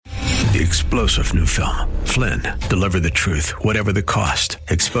The explosive new film, Flynn, deliver the truth, whatever the cost,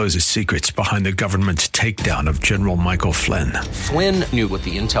 exposes secrets behind the government's takedown of General Michael Flynn. Flynn knew what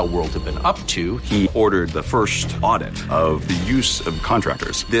the intel world had been up to. He ordered the first audit of the use of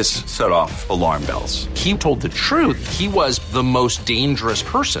contractors. This set off alarm bells. He told the truth. He was the most dangerous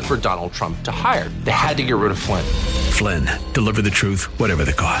person for Donald Trump to hire. They had to get rid of Flynn. Flynn, deliver the truth, whatever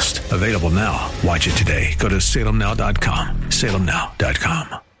the cost. Available now. Watch it today. Go to salemnow.com.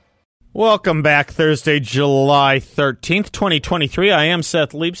 salemnow.com. Welcome back. Thursday, July 13th, 2023. I am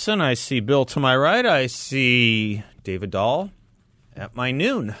Seth Leibson. I see Bill to my right. I see David Dahl at my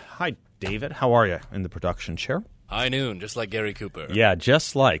noon. Hi, David. How are you in the production chair? High noon, just like Gary Cooper. Yeah,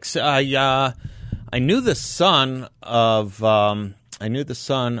 just like. So, I knew the son of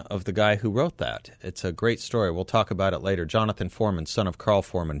the guy who wrote that. It's a great story. We'll talk about it later. Jonathan Foreman, son of Carl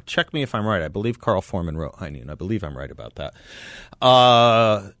Foreman. Check me if I'm right. I believe Carl Foreman wrote High Noon. I believe I'm right about that.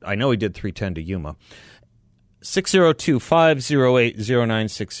 I know he did 310 to Yuma.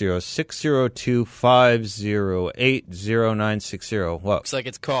 602-508-0960. 602-508-0960. What? Looks like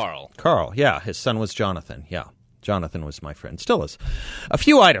it's Carl. Carl, yeah. His son was Jonathan, yeah. Jonathan was my friend. Still is. A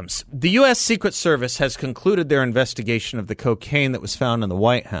few items. The U.S. Secret Service has concluded their investigation of the cocaine that was found in the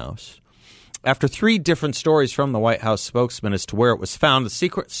White House. After 3 different stories from the White House spokesman as to where it was found, the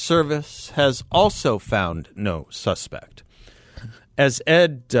Secret Service has also found no suspect. As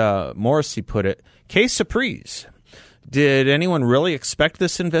Ed Morrissey put it, case surprise. Did anyone really expect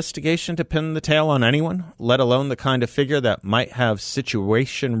this investigation to pin the tail on anyone, let alone the kind of figure that might have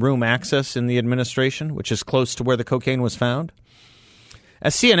situation room access in the administration, which is close to where the cocaine was found?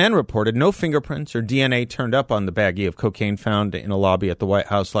 As CNN reported, no fingerprints or DNA turned up on the baggie of cocaine found in a lobby at the White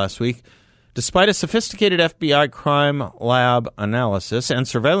House last week, despite a sophisticated FBI crime lab analysis and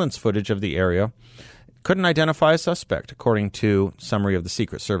surveillance footage of the area. Couldn't identify a suspect, according to summary of the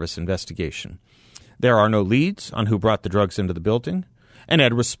Secret Service investigation. There are no leads on who brought the drugs into the building. And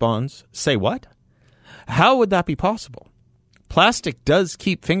Ed responds, say what? How would that be possible? Plastic does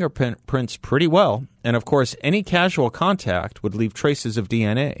keep fingerprints pretty well, and of course any casual contact would leave traces of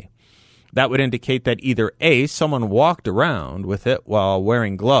DNA. That would indicate that either A, someone walked around with it while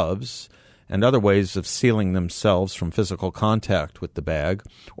wearing gloves and other ways of sealing themselves from physical contact with the bag,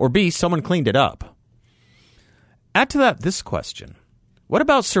 or B, someone cleaned it up. Add to that this question. What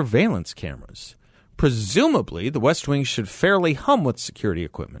about surveillance cameras? Presumably, the West Wing should fairly hum with security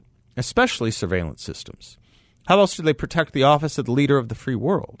equipment, especially surveillance systems. How else do they protect the office of the leader of the free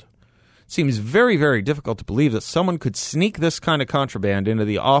world? It seems very, very difficult to believe that someone could sneak this kind of contraband into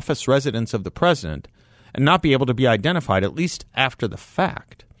the office residence of the president and not be able to be identified, at least after the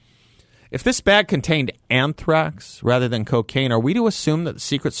fact. If this bag contained anthrax rather than cocaine, are we to assume that the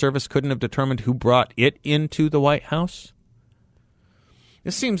Secret Service couldn't have determined who brought it into the White House?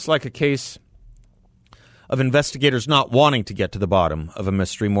 This seems like a case of investigators not wanting to get to the bottom of a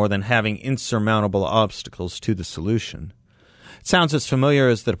mystery more than having insurmountable obstacles to the solution. It sounds as familiar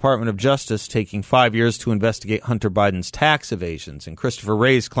as the Department of Justice taking 5 years to investigate Hunter Biden's tax evasions, and Christopher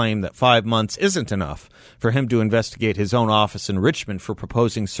Wray's claim that 5 months isn't enough for him to investigate his own office in Richmond for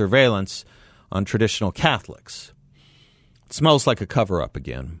proposing surveillance on traditional Catholics. It smells like a cover-up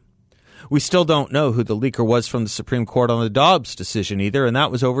again. We still don't know who the leaker was from the Supreme Court on the Dobbs decision either, and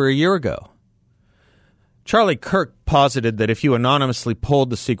that was over a year ago. Charlie Kirk posited that if you anonymously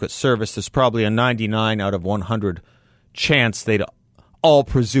polled the Secret Service, there's probably a 99 out of 100 chance they'd all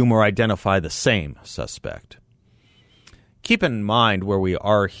presume or identify the same suspect. Keep in mind where we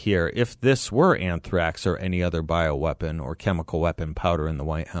are here. If this were anthrax or any other bioweapon or chemical weapon powder in the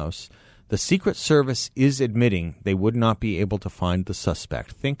White House, the Secret Service is admitting they would not be able to find the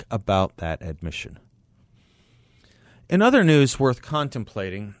suspect. Think about that admission. In other news worth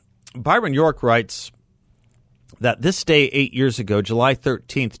contemplating, Byron York writes that this day 8 years ago, July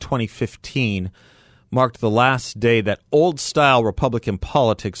 13th, 2015, marked the last day that old-style Republican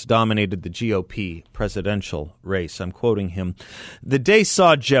politics dominated the GOP presidential race. I'm quoting him. The day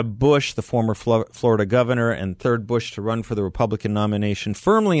saw Jeb Bush, the former Florida governor and third Bush to run for the Republican nomination,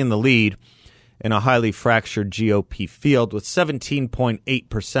 firmly in the lead in a highly fractured GOP field with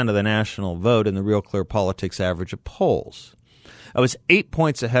 17.8% of the national vote in the Real Clear Politics average of polls. I was 8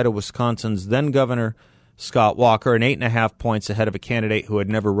 points ahead of Wisconsin's then-governor, Scott Walker, and 8.5 points ahead of a candidate who had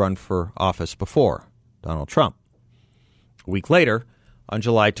never run for office before, Donald Trump. A week later, on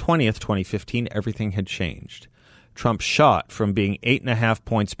July 20th, 2015, everything had changed. Trump shot from being 8.5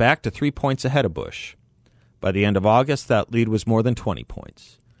 points back to 3 points ahead of Bush. By the end of August, that lead was more than 20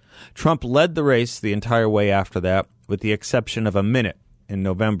 points. Trump led the race the entire way after that, with the exception of a minute in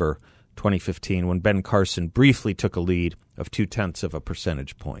November 2015 when Ben Carson briefly took a lead of 0.2 of a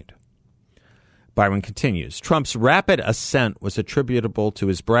percentage point. Byron continues, Trump's rapid ascent was attributable to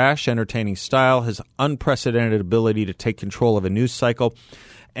his brash, entertaining style, his unprecedented ability to take control of a news cycle,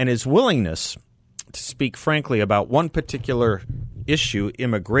 and his willingness to speak frankly about one particular issue,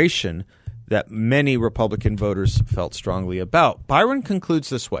 immigration, that many Republican voters felt strongly about. Byron concludes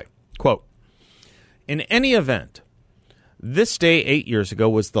this way, quote, in any event, this day 8 years ago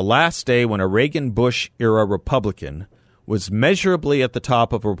was the last day when a Reagan-Bush-era Republican was measurably at the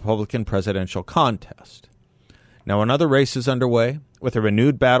top of a Republican presidential contest. Now another race is underway, with a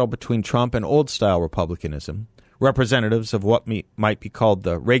renewed battle between Trump and old-style Republicanism, representatives of what might be called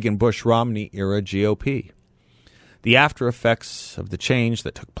the Reagan-Bush-Romney-era GOP. The after effects of the change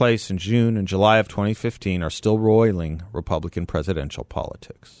that took place in June and July of 2015 are still roiling Republican presidential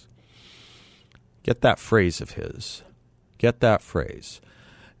politics. Get that phrase of his. Get that phrase.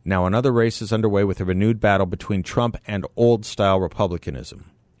 Now another race is underway with a renewed battle between Trump and old-style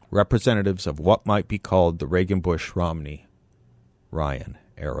Republicanism, representatives of what might be called the Reagan-Bush-Romney-Ryan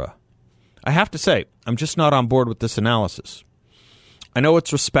era. I have to say, I'm just not on board with this analysis. I know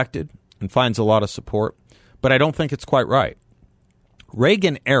it's respected and finds a lot of support, but I don't think it's quite right.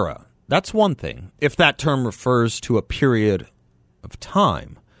 Reagan era, that's one thing, if that term refers to a period of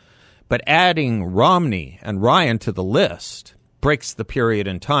time. But adding Romney and Ryan to the list breaks the period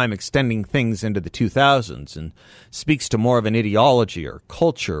in time, extending things into the 2000s, and speaks to more of an ideology or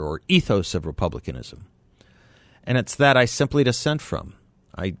culture or ethos of republicanism. And it's that I simply dissent from.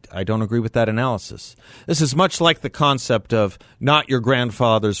 I don't agree with that analysis. This is much like the concept of not your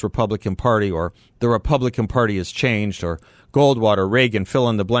grandfather's Republican Party, or the Republican Party has changed, or Goldwater, Reagan, fill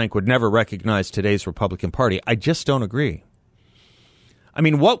in the blank, would never recognize today's Republican Party. I just don't agree. I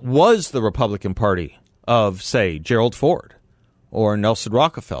mean, what was the Republican Party of, say, Gerald Ford, or Nelson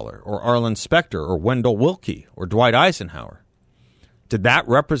Rockefeller, or Arlen Specter, or Wendell Willkie, or Dwight Eisenhower? Did that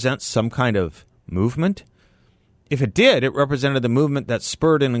represent some kind of movement? If it did, it represented the movement that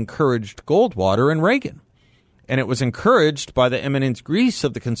spurred and encouraged Goldwater and Reagan. And it was encouraged by the eminent Greece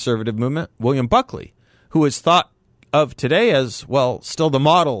of the conservative movement, William Buckley, who is thought of today as, well, still the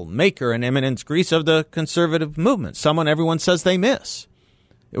model, maker, and eminent Greece of the conservative movement, someone everyone says they miss.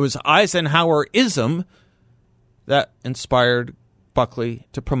 It was Eisenhowerism that inspired Buckley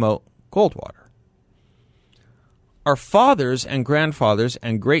to promote Goldwater. Our fathers and grandfathers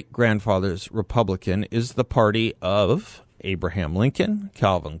and great-grandfathers Republican is the party of Abraham Lincoln,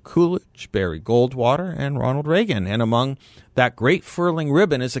 Calvin Coolidge, Barry Goldwater, and Ronald Reagan. And among that great furling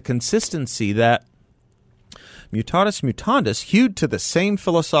ribbon is a consistency that, mutatis mutandis, hewed to the same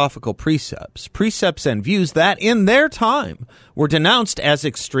philosophical precepts and views that in their time were denounced as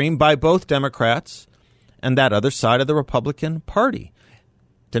extreme by both Democrats and that other side of the Republican Party,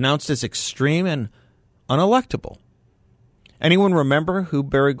 denounced as extreme and unelectable. Anyone remember who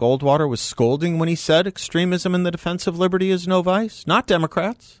Barry Goldwater was scolding when he said extremism in the defense of liberty is no vice? Not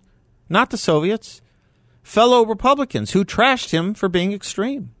Democrats, not the Soviets, fellow Republicans who trashed him for being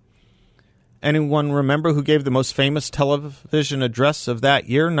extreme. Anyone remember who gave the most famous television address of that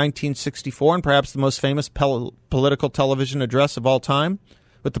year, 1964, and perhaps the most famous political television address of all time,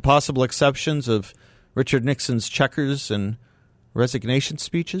 with the possible exceptions of Richard Nixon's checkers and resignation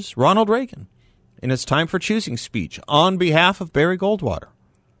speeches? Ronald Reagan, in his time for choosing speech on behalf of Barry Goldwater.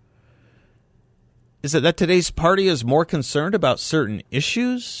 Is it that today's party is more concerned about certain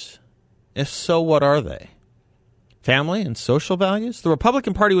issues? If so, what are they? Family and social values? The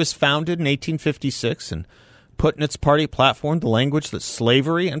Republican Party was founded in 1856 and put in its party platform the language that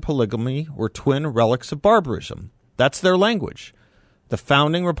slavery and polygamy were twin relics of barbarism. That's their language. The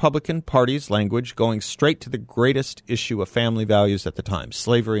founding Republican Party's language, going straight to the greatest issue of family values at the time,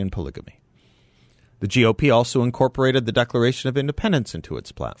 slavery and polygamy. The GOP also incorporated the Declaration of Independence into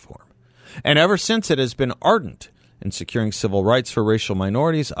its platform. And ever since, it has been ardent in securing civil rights for racial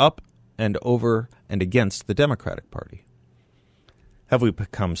minorities up and over and against the Democratic Party. Have we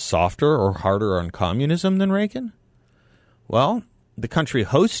become softer or harder on communism than Reagan? Well, the country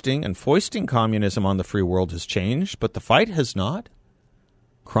hosting and foisting communism on the free world has changed, but the fight has not.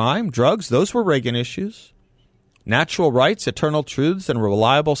 Crime, drugs, those were Reagan issues. Natural rights, eternal truths, and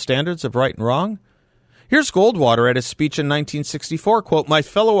reliable standards of right and wrong. Here's Goldwater at his speech in 1964, quote, "My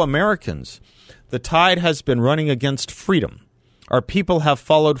fellow Americans, the tide has been running against freedom. Our people have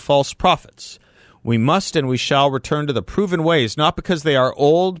followed false prophets. We must and we shall return to the proven ways, not because they are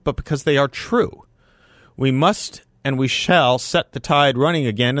old, but because they are true. We must and we shall set the tide running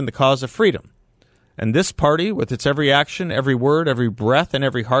again in the cause of freedom. And this party, with its every action, every word, every breath, and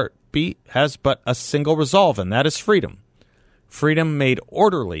every heartbeat, has but a single resolve, and that is freedom. Freedom made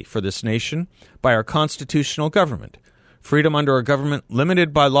orderly for this nation by our constitutional government. Freedom under a government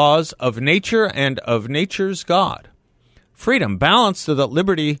limited by laws of nature and of nature's God. Freedom balanced so that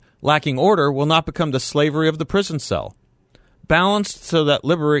liberty lacking order will not become the slavery of the prison cell. Balanced so that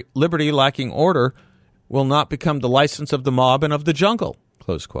liberty lacking order will not become the license of the mob and of the jungle.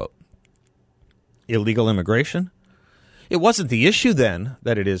 Close quote. Illegal immigration? It wasn't the issue then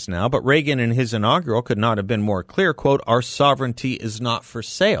that it is now, but Reagan in his inaugural could not have been more clear. Quote, our sovereignty is not for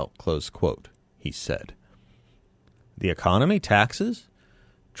sale, close quote, he said. The economy, taxes?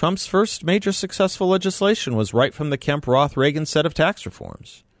 Trump's first major successful legislation was right from the Kemp-Roth-Reagan set of tax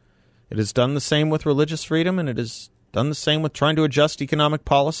reforms. It has done the same with religious freedom, and it has done the same with trying to adjust economic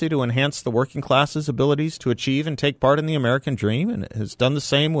policy to enhance the working class's abilities to achieve and take part in the American dream, and it has done the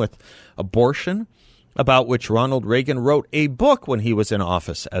same with abortion, about which Ronald Reagan wrote a book when he was in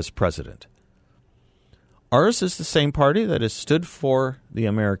office as president. Ours is the same party that has stood for the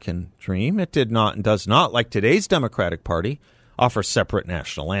American dream. It did not and does not, like today's Democratic Party, offer separate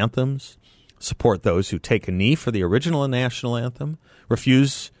national anthems, support those who take a knee for the original national anthem,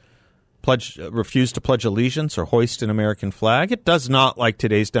 refuse to pledge allegiance or hoist an American flag. It does not, like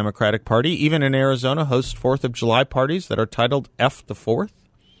today's Democratic Party, even in Arizona, host 4th of July parties that are titled F the 4th.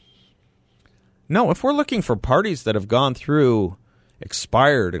 No, if we're looking for parties that have gone through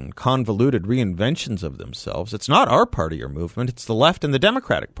expired and convoluted reinventions of themselves, it's not our party or movement, it's the left and the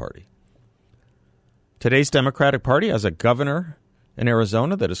Democratic Party. Today's Democratic Party has a governor in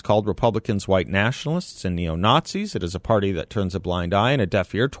Arizona that is called Republicans white nationalists and neo-Nazis. It is a party that turns a blind eye and a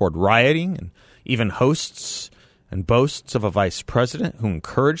deaf ear toward rioting and even hosts and boasts of a vice president who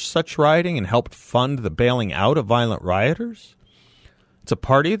encouraged such rioting and helped fund the bailing out of violent rioters. It's a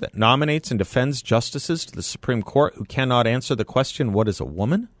party that nominates and defends justices to the Supreme Court who cannot answer the question, what is a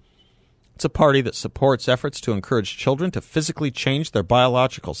woman? It's a party that supports efforts to encourage children to physically change their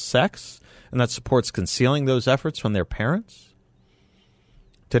biological sex and that supports concealing those efforts from their parents.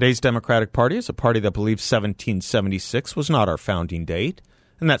 Today's Democratic Party is a party that believes 1776 was not our founding date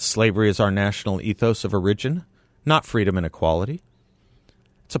and that slavery is our national ethos of origin, not freedom and equality.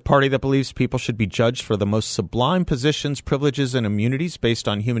 It's a party that believes people should be judged for the most sublime positions, privileges, and immunities based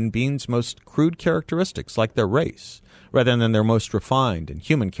on human beings' most crude characteristics, like their race, rather than their most refined and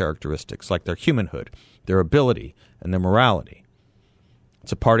human characteristics, like their humanhood, their ability, and their morality.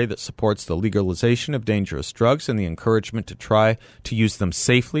 It's a party that supports the legalization of dangerous drugs and the encouragement to try to use them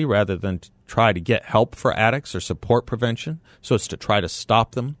safely rather than to try to get help for addicts or support prevention, so as to try to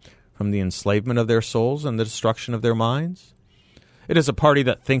stop them from the enslavement of their souls and the destruction of their minds. It is a party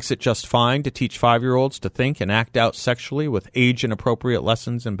that thinks it just fine to teach 5-year-olds to think and act out sexually with age-inappropriate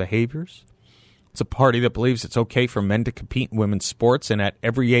lessons and behaviors. It's a party that believes it's okay for men to compete in women's sports and at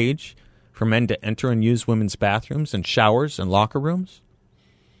every age for men to enter and use women's bathrooms and showers and locker rooms.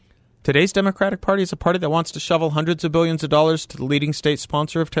 Today's Democratic Party is a party that wants to shovel hundreds of billions of dollars to the leading state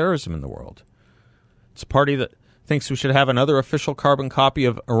sponsor of terrorism in the world. It's a party that thinks we should have another official carbon copy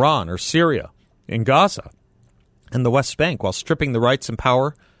of Iran or Syria in Gaza and the West Bank while stripping the rights and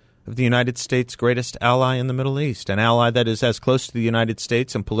power of the United States' greatest ally in the Middle East, an ally that is as close to the United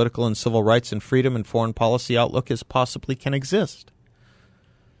States in political and civil rights and freedom and foreign policy outlook as possibly can exist.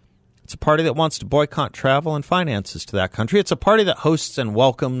 It's a party that wants to boycott travel and finances to that country. It's a party that hosts and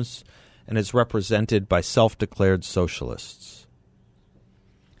welcomes and is represented by self-declared socialists.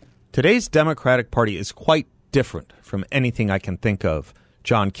 Today's Democratic Party is quite different from anything I can think of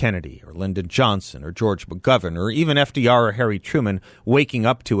John Kennedy or Lyndon Johnson or George McGovern or even FDR or Harry Truman waking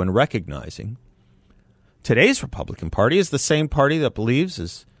up to and recognizing. Today's Republican Party is the same party that believes,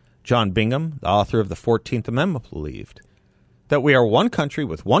 as John Bingham, the author of the 14th Amendment, believed, that we are one country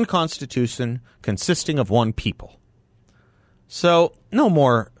with one constitution consisting of one people. So no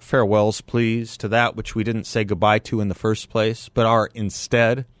more farewells, please, to that which we didn't say goodbye to in the first place, but are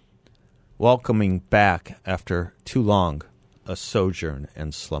instead welcoming back after too long a sojourn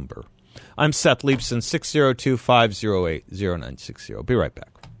and slumber. I'm Seth Leibson, 602-508-0960. Be right back.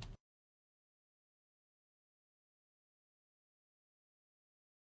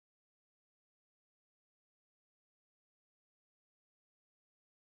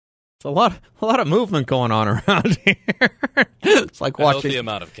 It's a lot of movement going on around here. It's like watching the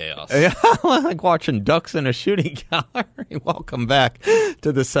amount of chaos. Yeah, like watching ducks in a shooting gallery. Welcome back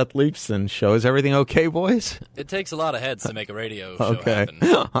to the Seth Leibson Show. Is everything okay, boys? It takes a lot of heads to make a radio show happen.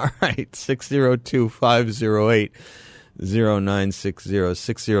 All right.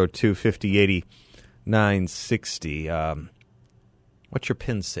 602-508-0960. 602-5080-960. What's your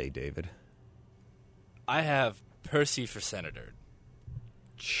pin say, David? I have Percy for senator.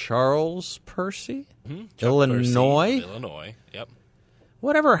 Charles Percy? Mm-hmm. Illinois? Percy, Illinois, yep.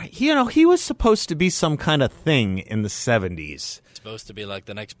 whatever. He was supposed to be some kind of thing in the 70s. Supposed to be like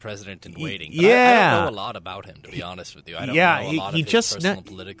the next president in waiting. But Yeah. I don't know a lot about him, to be honest with you. I don't Yeah, know a he- lot he of his just personal ne-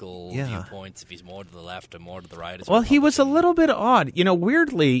 political Yeah. viewpoints, if he's more to the left or more to the right. as Well, he was a Republican. little bit odd.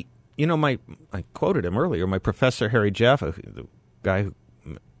 Weirdly, I quoted him earlier, my professor, Harry Jaffa, the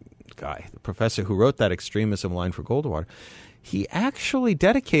professor who wrote that extremism line for Goldwater, he actually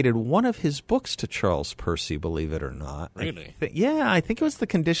dedicated one of his books to Charles Percy, believe it or not. Really? I think it was The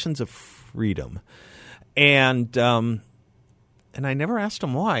Conditions of Freedom. And I never asked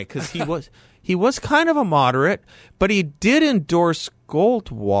him why, because he was kind of a moderate, but he did endorse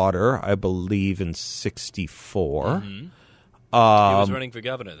Goldwater, I believe, in 1964. Mm-hmm. He was running for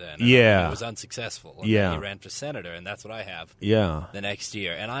governor then. And yeah. He was unsuccessful. And Yeah. then he ran for senator, and that's what I have Yeah. the next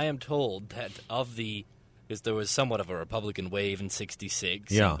year. And I am told that because there was somewhat of a Republican wave in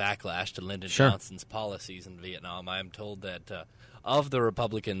 1966 Yeah. and backlash to Lyndon Sure. Johnson's policies in Vietnam, I am told that of the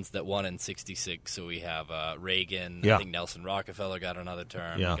Republicans that won in 1966, so we have Reagan, Yeah. I think Nelson Rockefeller got another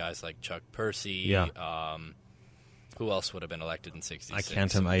term, Yeah. guys like Chuck Percy, Yeah. who else would have been elected in 1966? I can't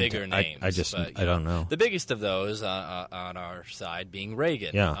Some imagine. bigger I names. just- but, I don't know. The biggest of those on our side being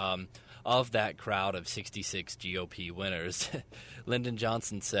Reagan. Yeah. Of that crowd of 66 GOP winners, Lyndon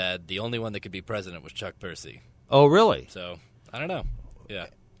Johnson said the only one that could be president was Chuck Percy. Oh, really? So, I don't know. Yeah.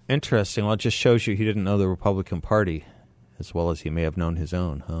 Interesting. Well, it just shows you he didn't know the Republican Party as well as he may have known his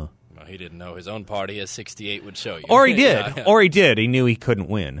own, huh? Well, he didn't know his own party, as 68 would show you. Or he did. Yeah, yeah. Or he did. He knew he couldn't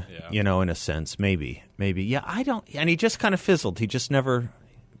win, Yeah. in a sense. Maybe. Yeah, I don't. And he just kind of fizzled. He just never,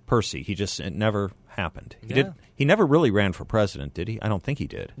 Percy, it never happened. He never really ran for president, did he? I don't think he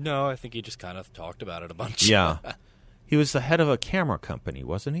did. No, I think he just kind of talked about it a bunch. Yeah. He was the head of a camera company,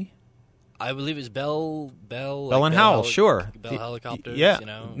 wasn't he? I believe it's Bell Bell and Howell, sure. Bell Helicopters, Yeah.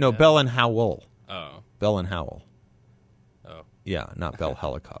 No, Yeah. Bell and Howell. Oh. Bell and Howell. Oh. Yeah, not Bell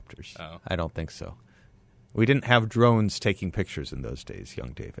Helicopters. Oh. I don't think so. We didn't have drones taking pictures in those days,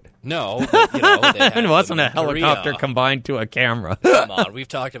 young David. No, but, they had It wasn't them a in Korea. helicopter combined to a camera. Come on, we've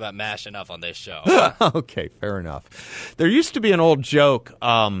talked about MASH enough on this show. Okay, fair enough. There used to be an old joke.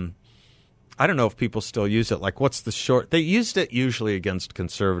 I don't know if people still use it. Like, what's the short? They used it usually against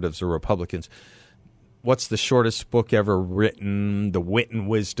conservatives or Republicans. What's the shortest book ever written? The Wit and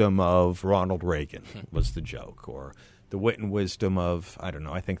Wisdom of Ronald Reagan was the joke. Or the Wit and Wisdom of, I don't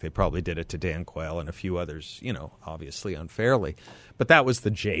know, I think they probably did it to Dan Quayle and a few others, obviously unfairly. But that was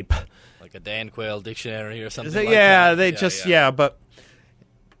the jape. Like a Dan Quayle dictionary or something But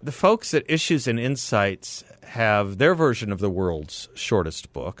the folks at Issues and Insights have their version of the world's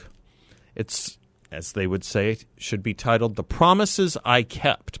shortest book. It's, as they would say, should be titled The Promises I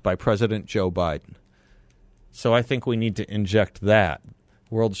Kept by President Joe Biden. So I think we need to inject that,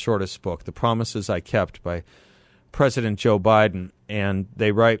 world's shortest book, The Promises I Kept by President Joe Biden. And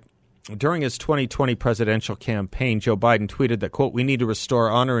they write, during his 2020 presidential campaign, Joe Biden tweeted that, quote, "We need to restore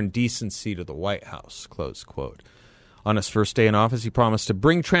honor and decency to the White House," close quote. On his first day in office, he promised to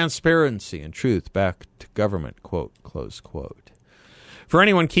bring transparency and truth back to government, quote, close quote. For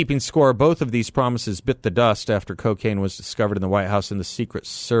anyone keeping score, both of these promises bit the dust after cocaine was discovered in the White House and the Secret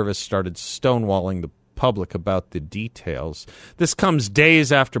Service started stonewalling the public about the details. This comes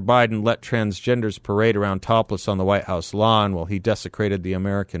days after Biden let transgenders parade around topless on the White House lawn while he desecrated the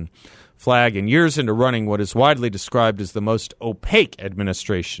American flag, and years into running what is widely described as the most opaque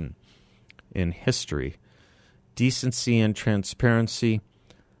administration in history. Decency and transparency,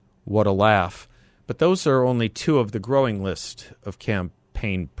 what a laugh. But those are only two of the growing list of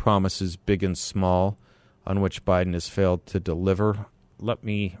campaign promises, big and small, on which Biden has failed to deliver. Let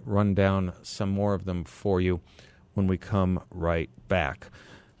me run down some more of them for you when we come right back.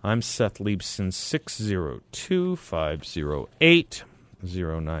 I'm Seth Leibson,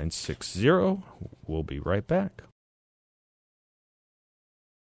 602-508-0960. We'll be right back.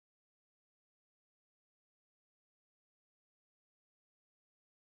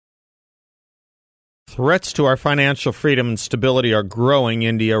 Threats to our financial freedom and stability are growing.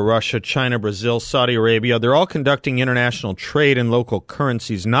 India, Russia, China, Brazil, Saudi Arabia, they're all conducting international trade in local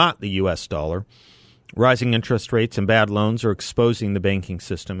currencies, not the U.S. dollar. Rising interest rates and bad loans are exposing the banking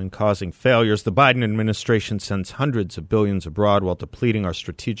system and causing failures. The Biden administration sends hundreds of billions abroad while depleting our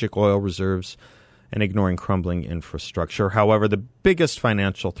strategic oil reserves and ignoring crumbling infrastructure. However, the biggest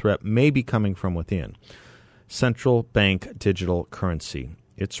financial threat may be coming from within. Central bank digital currency.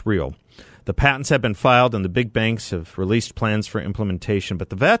 It's real. The patents have been filed and the big banks have released plans for implementation, but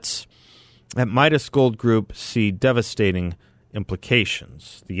the vets at Midas Gold Group see devastating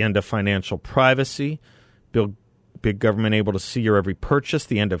implications. The end of financial privacy, big government able to see your every purchase,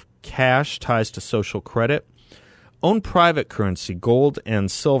 the end of cash, ties to social credit, Own private currency, gold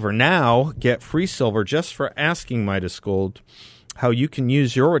and silver. Now get free silver just for asking Midas Gold how you can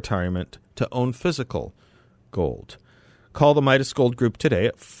use your retirement to own physical gold. Call the Midas Gold Group today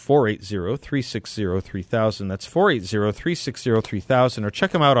at 480-360-3000. That's 480-360-3000. Or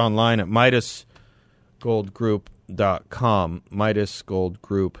check them out online at MidasGoldGroup.com.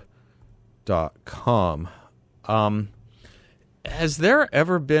 MidasGoldGroup.com. Has there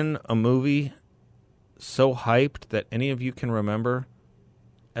ever been a movie so hyped that any of you can remember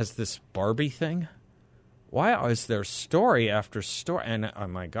as this Barbie thing? Why is there story after story? And, oh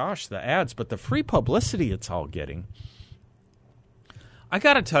my gosh, the ads, but the free publicity it's all getting. I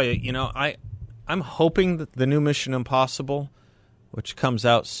got to tell you, I'm hoping that the new Mission Impossible, which comes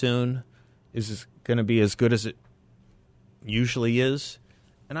out soon, is going to be as good as it usually is.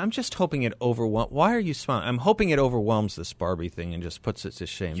 And I'm just hoping it overwhelms. Why are you smiling? I'm hoping it overwhelms this Barbie thing and just puts it to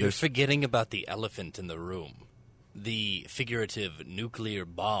shame. You're forgetting about the elephant in the room, the figurative nuclear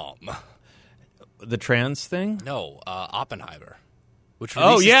bomb. The trans thing? No, Oppenheimer. Which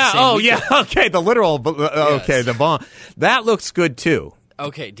okay, the literal. Okay, Yes. the bomb. That looks good too.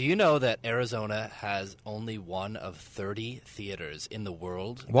 Okay, do you know that Arizona has only one of 30 theaters in the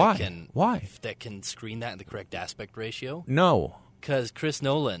world Why? that can screen that in the correct aspect ratio? No. Because Chris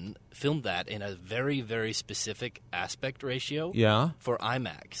Nolan filmed that in a very, very specific aspect ratio for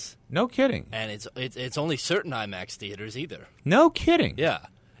IMAX. No kidding. And it's only certain IMAX theaters either. No kidding. Yeah.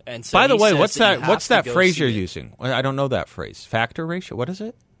 And so By the he way, says what's you that? have What's to that go phrase see you're it. using? I don't know that phrase. Factor ratio. What is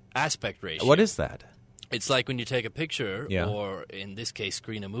it? Aspect ratio. What is that? It's like when you take a picture, Yeah. or in this case,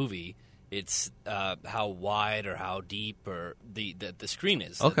 screen a movie. It's how wide or how deep or the screen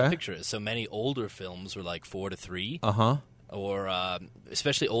is. Okay. The picture is. So many older films were like 4:3. Uh-huh. Or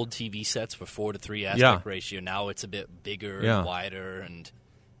especially old TV sets were 4:3 aspect Yeah. ratio. Now it's a bit bigger Yeah. and wider, and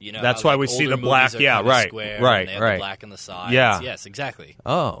That's how, why like, we see older the black- movies are yeah, kinda right, square, right, and they have right. the black on the sides. Yeah. Yes, exactly.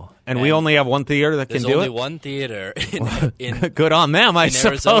 Oh, and we And only have one theater that There's can do only it? one theater in Good on them, I in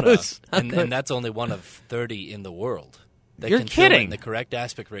Arizona, suppose. and that's only one of 30 in the world. They You're can film it kidding. in the correct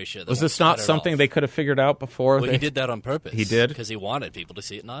aspect ratio. Was this not something they could have figured out before? Well, he did that on purpose. He did? because he wanted people to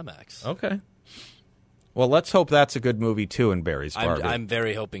see it in IMAX. Okay. Well, let's hope that's a good movie, too, in Barry's Barbie. I'm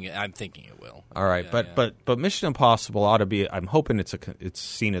very hoping it. I'm thinking it will. All right, Yeah, but Mission Impossible ought to be. I'm hoping it's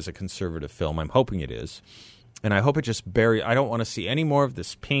seen as a conservative film. I'm hoping it is, and I hope it just I don't want to see any more of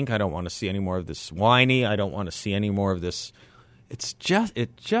this pink. I don't want to see any more of this whiny. I don't want to see any more of this.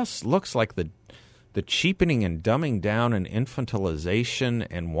 It just looks like the cheapening and dumbing down and infantilization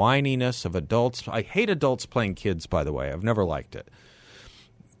and whininess of adults. I hate adults playing kids. By the way, I've never liked it.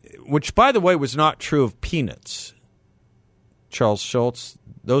 Which, by the way, was not true of Peanuts. Charles Schultz.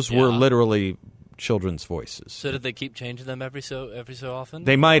 Those were literally children's voices. So did they keep changing them every so often?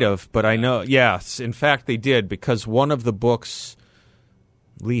 They might have, but I know. Yes, in fact, they did, because one of the books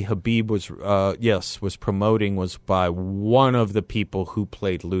Lee Habib was promoting was by one of the people who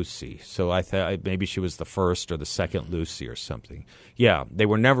played Lucy. So I thought maybe she was the first or the second Lucy or something. Yeah, they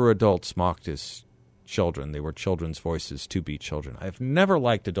were never adults mocked as children. They were children's voices to be children. I've never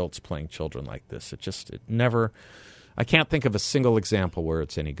liked adults playing children like this. It never. I can't think of a single example where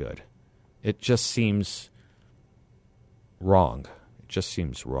it's any good. It just seems wrong. It just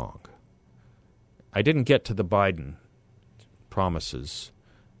seems wrong. I didn't get to the Biden promises,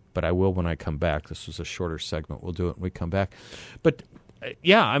 but I will when I come back. This was a shorter segment. We'll do it when we come back. But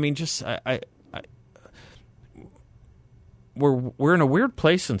yeah, I mean, just we're in a weird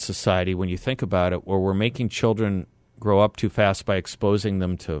place in society when you think about it, where we're making children grow up too fast by exposing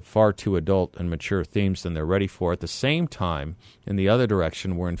them to far too adult and mature themes than they're ready for. At the same time, in the other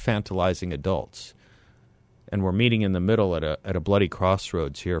direction, we're infantilizing adults. And we're meeting in the middle at a bloody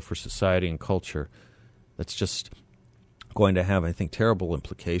crossroads here for society and culture that's just going to have, I think, terrible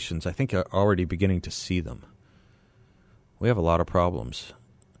implications. I think you're already beginning to see them. We have a lot of problems.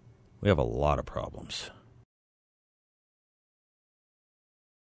 We have a lot of problems.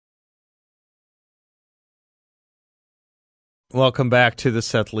 Welcome back to the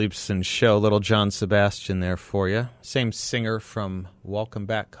Seth Leibsohn Show. Little John Sebastian there for you. Same singer from Welcome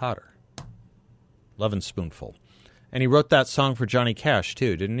Back, Kotter. Lovin' Spoonful. And he wrote that song for Johnny Cash,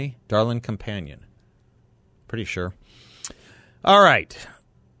 too, didn't he? Darling Companion. Pretty sure. All right.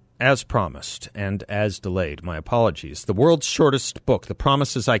 As promised and as delayed, my apologies. The World's Shortest Book, The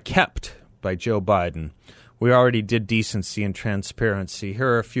Promises I Kept by Joe Biden. We already did decency and transparency. Here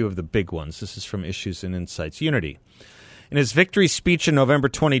are a few of the big ones. This is from Issues and Insights. Unity. In his victory speech in November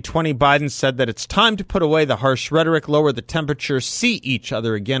 2020, Biden said that it's time to put away the harsh rhetoric, lower the temperature, see each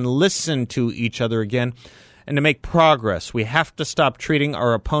other again, listen to each other again, and to make progress. We have to stop treating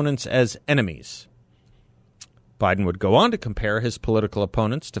our opponents as enemies. Biden would go on to compare his political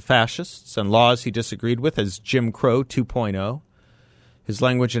opponents to fascists and laws he disagreed with as Jim Crow 2.0. His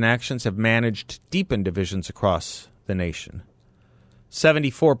language and actions have managed to deepen divisions across the nation.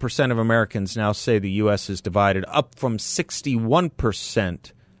 74% of Americans now say the U.S. is divided, up from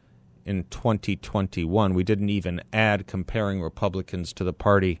 61% in 2021. We didn't even add comparing Republicans to the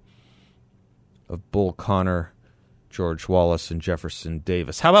party of Bull Connor, George Wallace, and Jefferson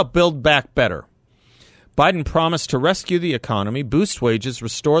Davis. How about Build Back Better? Biden promised to rescue the economy, boost wages,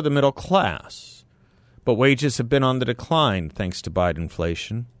 restore the middle class. But wages have been on the decline thanks to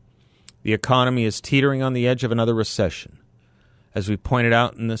Bidenflation. The economy is teetering on the edge of another recession. As we pointed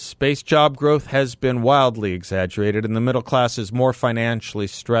out in this space, job growth has been wildly exaggerated, and the middle class is more financially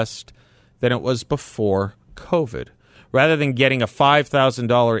stressed than it was before COVID. Rather than getting a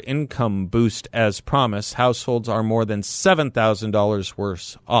 $5,000 income boost as promised, households are more than $7,000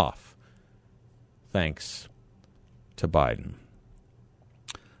 worse off, thanks to Biden.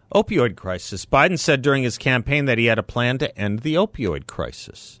 Opioid crisis. Biden said during his campaign that he had a plan to end the opioid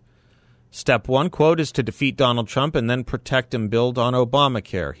crisis. Step one, quote, is to defeat Donald Trump and then protect and build on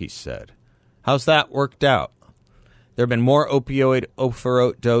Obamacare, he said. How's that worked out? There have been more opioid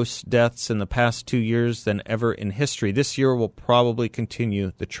overdose deaths in the past 2 years than ever in history. This year will probably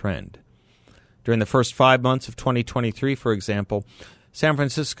continue the trend. During the first 5 months of 2023, for example, San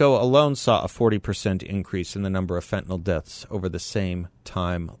Francisco alone saw a 40% increase in the number of fentanyl deaths over the same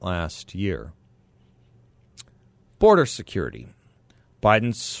time last year. Border security.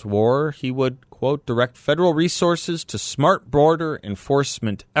 Biden swore he would, quote, direct federal resources to smart border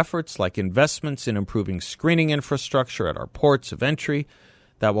enforcement efforts like investments in improving screening infrastructure at our ports of entry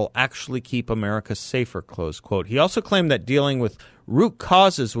that will actually keep America safer, close quote. He also claimed that dealing with root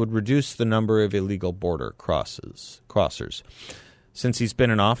causes would reduce the number of illegal border crossers. Since he's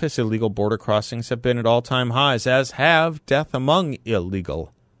been in office, illegal border crossings have been at all-time highs, as have deaths among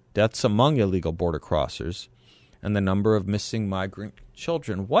illegal border crossers and the number of missing migrant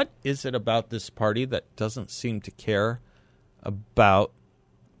children. What is it about this party that doesn't seem to care about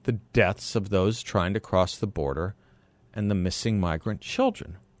the deaths of those trying to cross the border and the missing migrant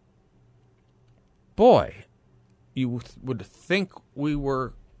children? Boy, you would think we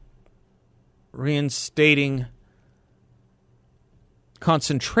were reinstating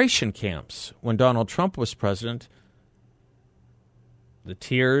concentration camps when Donald Trump was president. The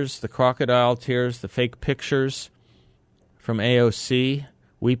tears, the crocodile tears, the fake pictures from AOC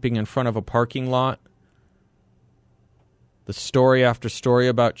weeping in front of a parking lot. The story after story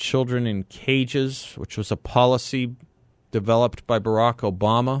about children in cages, which was a policy developed by Barack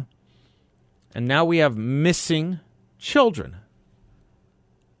Obama. And now we have missing children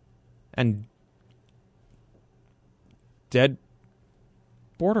and dead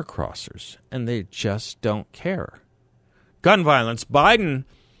border crossers, and they just don't care. Gun violence. Biden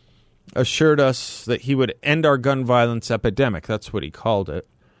assured us that he would end our gun violence epidemic, that's what he called it,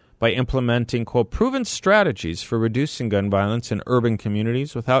 by implementing, quote, proven strategies for reducing gun violence in urban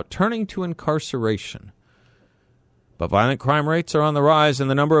communities without turning to incarceration. But violent crime rates are on the rise,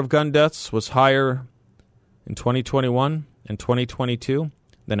 and the number of gun deaths was higher in 2021 and 2022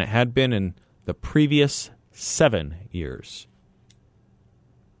 than it had been in the previous 7 years.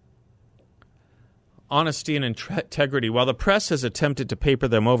 Honesty and integrity. While the press has attempted to paper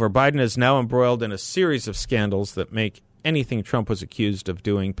them over, Biden is now embroiled in a series of scandals that make anything Trump was accused of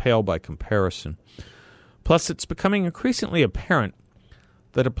doing pale by comparison. Plus, it's becoming increasingly apparent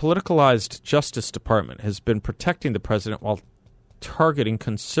that a politicalized Justice Department has been protecting the president while targeting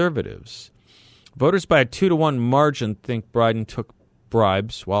conservatives. Voters by a 2-to-1 margin think Biden took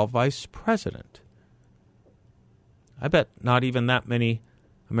bribes while vice president. I bet not even that many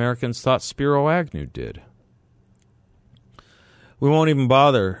Americans thought Spiro Agnew did. We won't even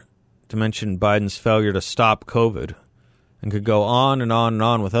bother to mention Biden's failure to stop COVID, and could go on and on and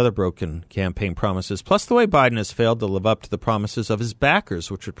on with other broken campaign promises, plus the way Biden has failed to live up to the promises of his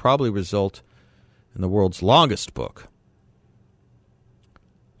backers, which would probably result in the world's longest book.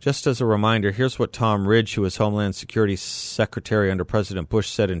 Just as a reminder, here's what Tom Ridge, who was Homeland Security Secretary under President Bush,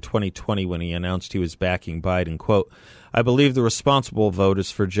 said in 2020 when he announced he was backing Biden, quote, I believe the responsible vote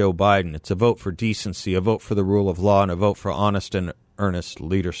is for Joe Biden. It's a vote for decency, a vote for the rule of law, and a vote for honest and earnest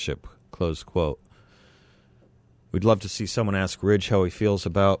leadership, close quote. We'd love to see someone ask Ridge how he feels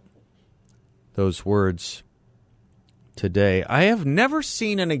about those words today. I have never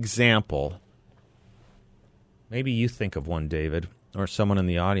seen an example. Maybe you think of one, David, or someone in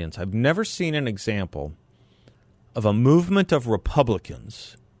the audience. I've never seen an example of a movement of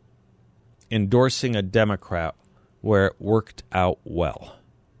Republicans endorsing a Democrat where it worked out well.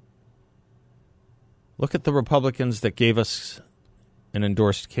 Look at the Republicans that gave us and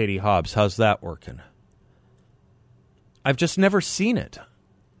endorsed Katie Hobbs. How's that working? I've just never seen it.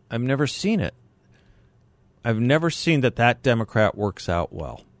 I've never seen it. I've never seen that Democrat works out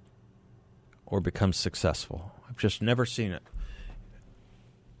well or becomes successful. I've just never seen it.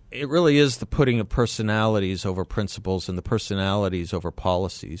 It really is the putting of personalities over principles and the personalities over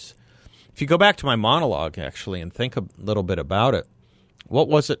policies. If you go back to my monologue, actually, and think a little bit about it, what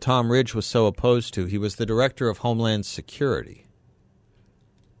was it Tom Ridge was so opposed to? He was the director of Homeland Security.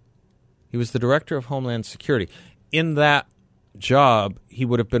 He was the director of Homeland Security. In that job, he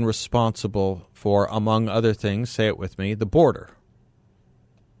would have been responsible for, among other things, say it with me, the border.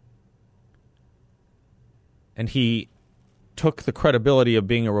 And he took the credibility of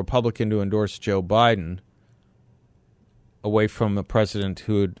being a Republican to endorse Joe Biden away from a president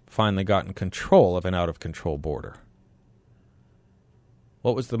who had finally gotten control of an out-of-control border.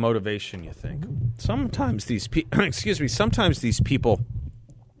 What was the motivation, you think? Sometimes these sometimes these people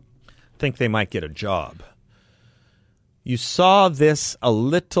think they might get a job. You saw this a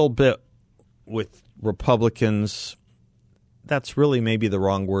little bit with Republicans. That's really maybe the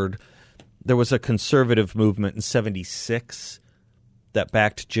wrong word. There was a conservative movement in 1976 that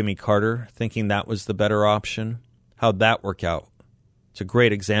backed Jimmy Carter, thinking that was the better option. How'd that work out? It's a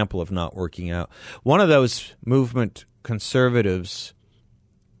great example of not working out. One of those movement conservatives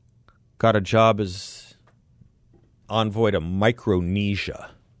got a job as envoy to Micronesia.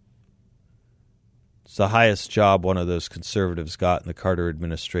 It's the highest job one of those conservatives got in the Carter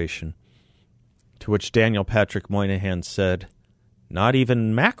administration. To which Daniel Patrick Moynihan said, "Not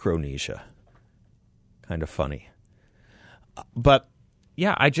even Macronesia." Kind of funny. But,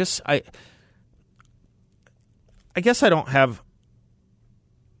 yeah, I guess I don't have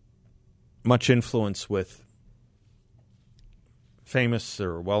much influence with famous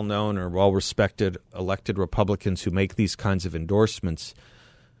or well-known or well-respected elected Republicans who make these kinds of endorsements.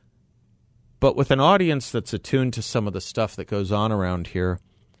 But with an audience that's attuned to some of the stuff that goes on around here,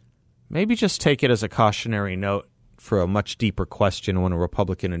 maybe just take it as a cautionary note for a much deeper question when a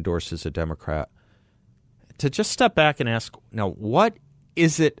Republican endorses a Democrat. To just step back and ask, now, what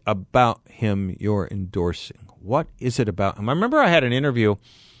is it about him you're endorsing? What is it about him? I remember I had an interview.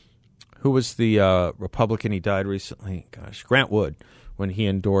 Who was the Republican? He died recently. Gosh, Grant Wood, when he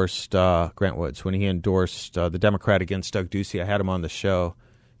endorsed the Democrat against Doug Ducey. I had him on the show.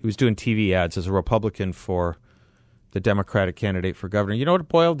 He was doing TV ads as a Republican for the Democratic candidate for governor. You know what it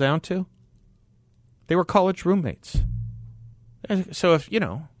boiled down to? They were college roommates. So if,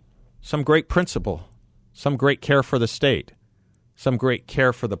 some great principle, some great care for the state, some great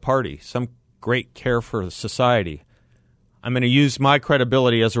care for the party, some great care for society, I'm going to use my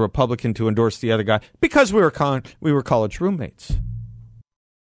credibility as a Republican to endorse the other guy because we were college roommates.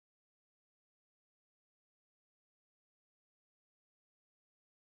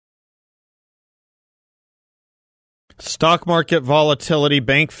 Stock market volatility,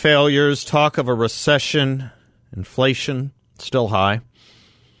 bank failures, talk of a recession, inflation still high.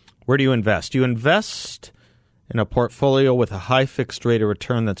 Where do you invest? You invest in a portfolio with a high fixed rate of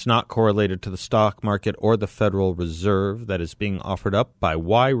return that's not correlated to the stock market or the Federal Reserve that is being offered up by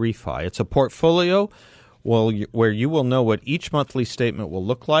YRefy. It's a portfolio where you will know what each monthly statement will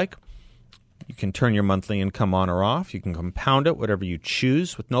look like. You can turn your monthly income on or off. You can compound it, whatever you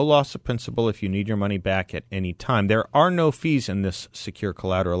choose, with no loss of principal if you need your money back at any time. There are no fees in this secure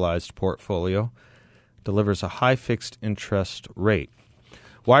collateralized portfolio. It delivers a high fixed interest rate.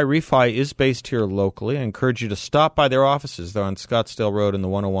 YRefy is based here locally. I encourage you to stop by their offices. They're on Scottsdale Road in the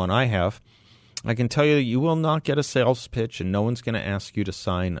 101 I have. I can tell you that you will not get a sales pitch and no one's going to ask you to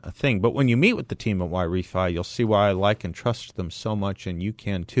sign a thing. But when you meet with the team at YRefy, you'll see why I like and trust them so much, and you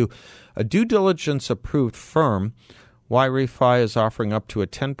can too. A due diligence approved firm, YRefy is offering up to a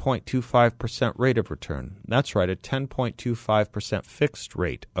 10.25% rate of return. That's right, a 10.25% fixed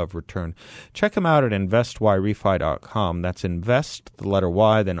rate of return. Check them out at investyrefy.com. That's invest, the letter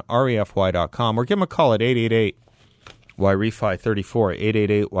Y, then refy.com, or give them a call at 888-YRefy34,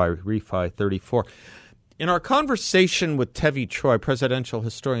 888-YRefy34. In our conversation with Tevi Troy, presidential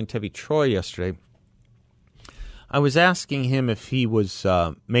historian Tevi Troy yesterday, I was asking him if he was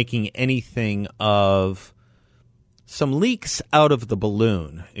making anything of some leaks out of the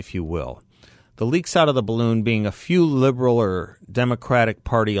balloon, if you will. The leaks out of the balloon being a few liberal or Democratic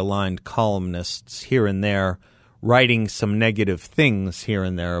Party-aligned columnists here and there writing some negative things here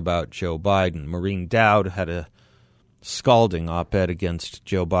and there about Joe Biden. Maureen Dowd had a scalding op-ed against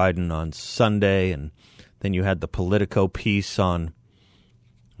Joe Biden on Sunday, and then you had the Politico piece on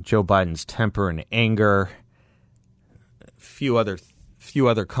Joe Biden's temper and anger. A few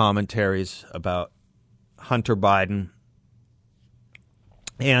other commentaries about Hunter Biden.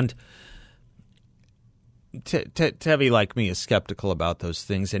 And Tevi, like me, is skeptical about those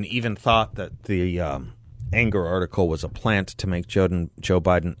things and even thought that the anger article was a plant to make Joe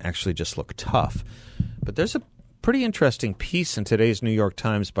Biden actually just look tough. But there's a pretty interesting piece in today's New York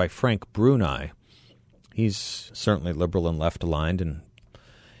Times by Frank Bruni. He's certainly liberal and left-aligned, and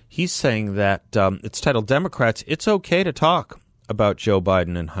he's saying that it's titled Democrats, It's Okay to Talk About Joe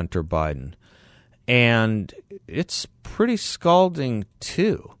Biden and Hunter Biden. And it's pretty scalding,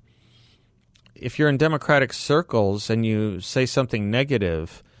 too. If you're in Democratic circles and you say something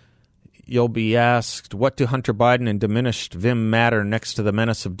negative, you'll be asked, what do Hunter Biden and diminished vim matter next to the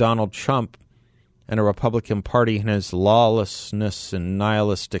menace of Donald Trump and a Republican Party and his lawlessness and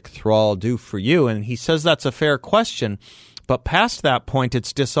nihilistic thrall do for you? And he says that's a fair question. But past that point,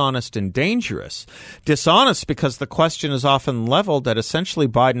 it's dishonest and dangerous. Dishonest because the question is often leveled at essentially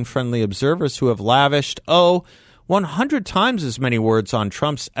Biden-friendly observers who have lavished, 100 times as many words on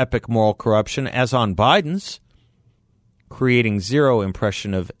Trump's epic moral corruption as on Biden's, creating zero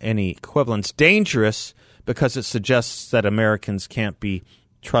impression of any equivalence. Dangerous because it suggests that Americans can't be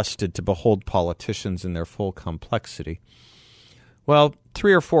trusted to behold politicians in their full complexity. Well,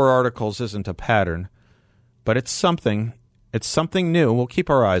 3 or 4 articles isn't a pattern, but it's something. It's something new. We'll keep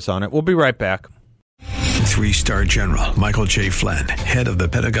our eyes on it. We'll be right back. 3-star General Michael J. Flynn, head of the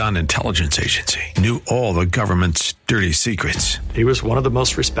Pentagon Intelligence Agency, knew all the government's dirty secrets. He was one of the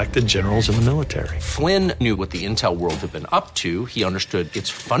most respected generals in the military. Flynn knew what the intel world had been up to. He understood its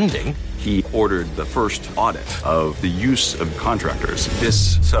funding. He ordered the first audit of the use of contractors.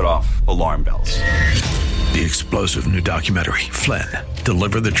 This set off alarm bells. The explosive new documentary, Flynn,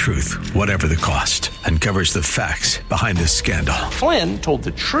 Deliver the Truth, Whatever the Cost, uncovers the facts behind this scandal. Flynn told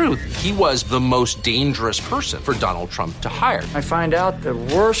the truth. He was the most dangerous person for Donald Trump to hire. I find out the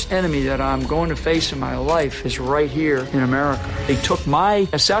worst enemy that I'm going to face in my life is right here in America. They took my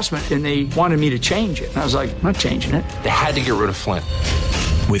assessment and they wanted me to change it. And I was like, I'm not changing it. They had to get rid of Flynn.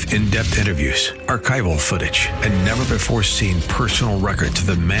 With in-depth interviews, archival footage, and never-before-seen personal records of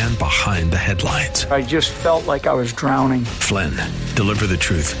the man behind the headlines. I just felt like I was drowning. Flynn, Deliver the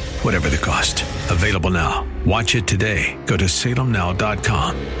Truth, Whatever the Cost. Available now. Watch it today. Go to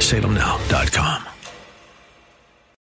salemnow.com. salemnow.com.